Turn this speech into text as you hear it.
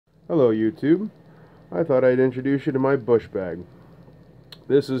Hello YouTube. I thought I'd introduce you to my bush bag.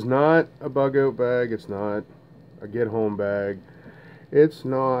 This is not a bug out bag, it's not a get home bag, it's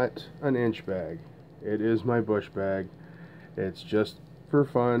not an inch bag. It is my bush bag. It's just for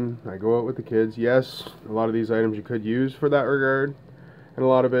fun. I go out with the kids. Yes, a lot of these items you could use for that regard, and a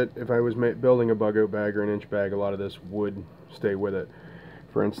lot of it, if I was building a bug out bag or an inch bag, a lot of this would stay with it.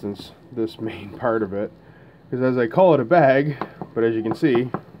 For instance, this main part of it, because as I call it a bag, but as you can see,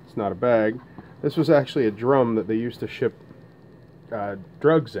 it's not a bag. This was actually a drum that they used to ship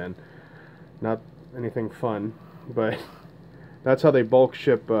drugs in. Not anything fun, but that's how they bulk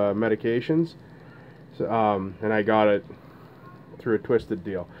ship medications. So, and I got it through a twisted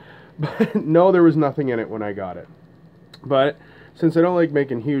deal. But no, there was nothing in it when I got it. But since I don't like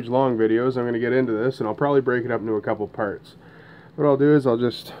making huge long videos, I'm going to get into this, and I'll probably break it up into a couple parts. What I'll do is I'll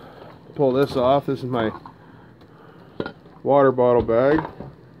just pull this off. This is my water bottle bag.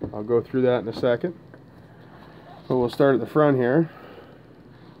 I'll go through that in a second. But we'll start at the front here.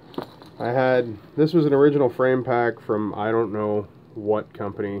 This was an original frame pack from I don't know what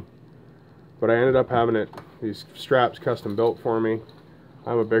company, but I ended up having these straps custom built for me.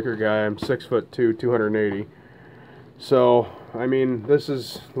 I'm a bigger guy. I'm 6'2", 280. So, I mean, this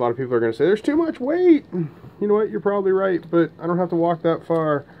is, a lot of people are going to say, there's too much weight. You know what, you're probably right, but I don't have to walk that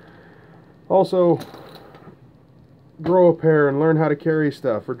far. Also, grow a pair and learn how to carry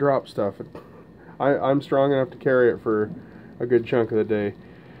stuff or drop stuff. I'm strong enough to carry it for a good chunk of the day.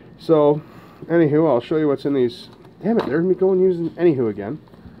 So, anywho, I'll show you what's in these. Damn it, there's me going using anywho again.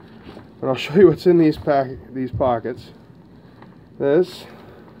 But I'll show you what's in these pockets. This,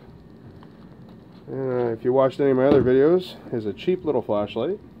 if you watched any of my other videos, is a cheap little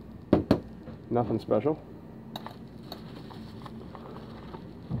flashlight. Nothing special.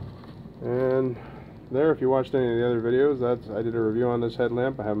 And there, if you watched any of the other videos, I did a review on this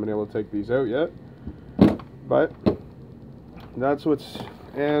headlamp. I haven't been able to take these out yet, but that's what's.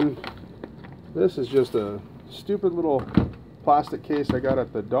 And this is just a stupid little plastic case I got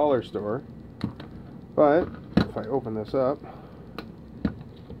at the dollar store. But if I open this up,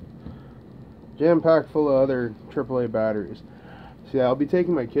 jam-packed full of other AAA batteries. See, I'll be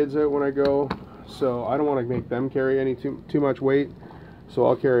taking my kids out when I go, so I don't want to make them carry any too much weight. So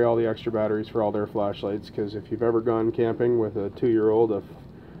I'll carry all the extra batteries for all their flashlights, because if you've ever gone camping with a 2-year-old, a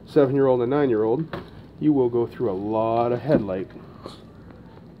 7-year-old, and a 9-year-old, you will go through a lot of headlight.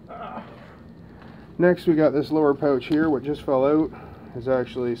 Next, we got this lower pouch here. What just fell out is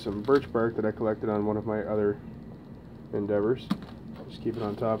actually some birch bark that I collected on one of my other endeavors. Just keep it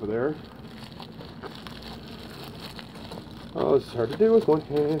on top of there. Oh, this is hard to do with one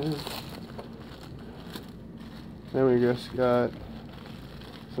hand. Then we just got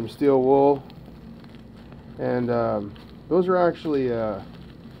some steel wool, and those are actually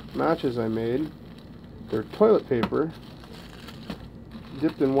matches I made. They're toilet paper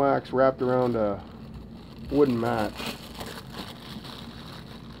dipped in wax, wrapped around a wooden match,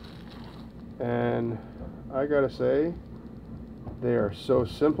 and I gotta say, they are so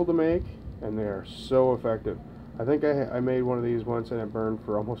simple to make and they are so effective. I think I made one of these once and it burned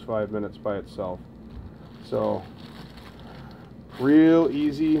for almost 5 minutes by itself. So, real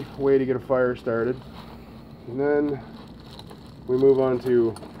easy way to get a fire started. And then we move on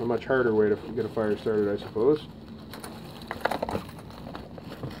to a much harder way to get a fire started, I suppose.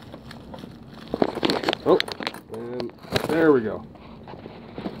 Oh, and there we go.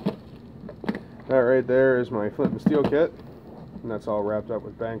 That right there is my flint and steel kit, and that's all wrapped up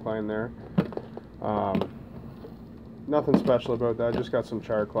with bank line there. Nothing special about that, just got some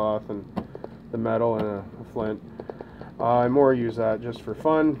char cloth and the metal and a flint. I more use that just for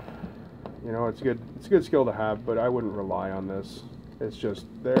fun. You know, it's a good skill to have, but I wouldn't rely on this. It's just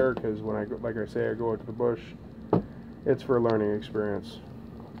there because when I go, like I say, I go out to the bush, it's for a learning experience.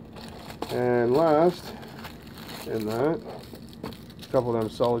 And last in that, a couple of them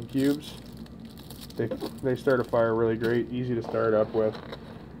solid cubes. They start a fire really great, easy to start up with.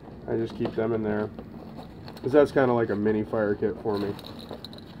 I just keep them in there, because that's kind of like a mini fire kit for me.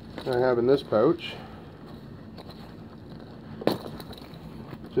 I have in this pouch,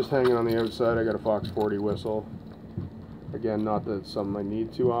 just hanging on the outside, I got a Fox 40 whistle. Again, not that it's something I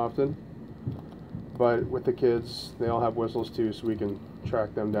need too often, but with the kids, they all have whistles too, so we can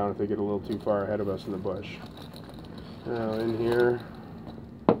track them down if they get a little too far ahead of us in the bush. Now in here,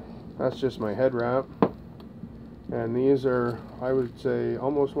 that's just my head wrap, and these are, I would say,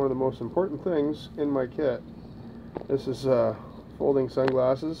 almost one of the most important things in my kit. This is folding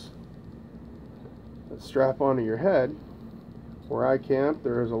sunglasses that strap onto your head. Where I camp,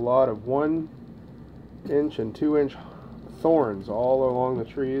 there is a lot of 1 inch and 2 inch thorns all along the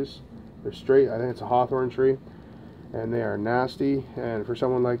trees. They're straight. I think it's a hawthorn tree, and they are nasty. And for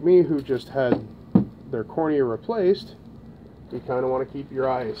someone like me who just had their cornea replaced, you kind of want to keep your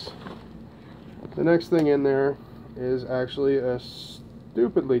eyes. The next thing in there is actually a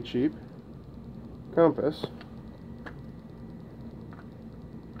stupidly cheap compass.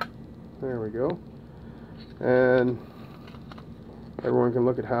 There we go. And everyone can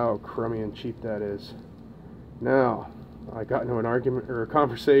look at how crummy and cheap that is. Now, I got into an argument, or a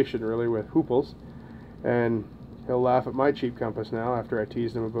conversation really, with Hooples, and he'll laugh at my cheap compass now after I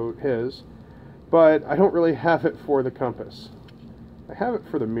teased him about his. But I don't really have it for the compass. I have it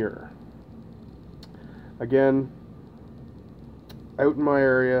for the mirror. Again, out in my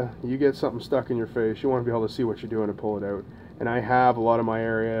area, you get something stuck in your face, you want to be able to see what you're doing to pull it out. And I have a lot of my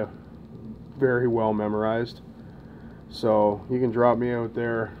area very well memorized. So you can drop me out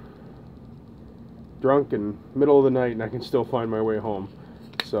there drunk in the middle of the night and I can still find my way home.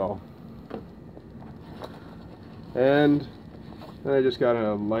 So, and then I just got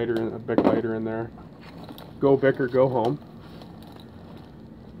a lighter, a Bic lighter in there. Go Bic or go home.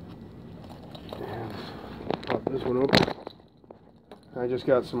 And pop this one open. I just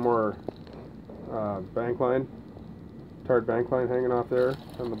got some more bank line, tarred bank line hanging off there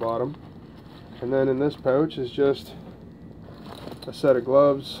on the bottom. And then in this pouch is just a set of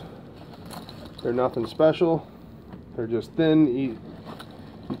gloves. They're nothing special. They're just thin,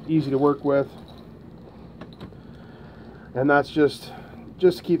 easy to work with. And that's just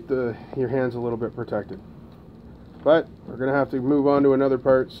to keep your hands a little bit protected. But we're going to have to move on to another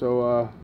part, so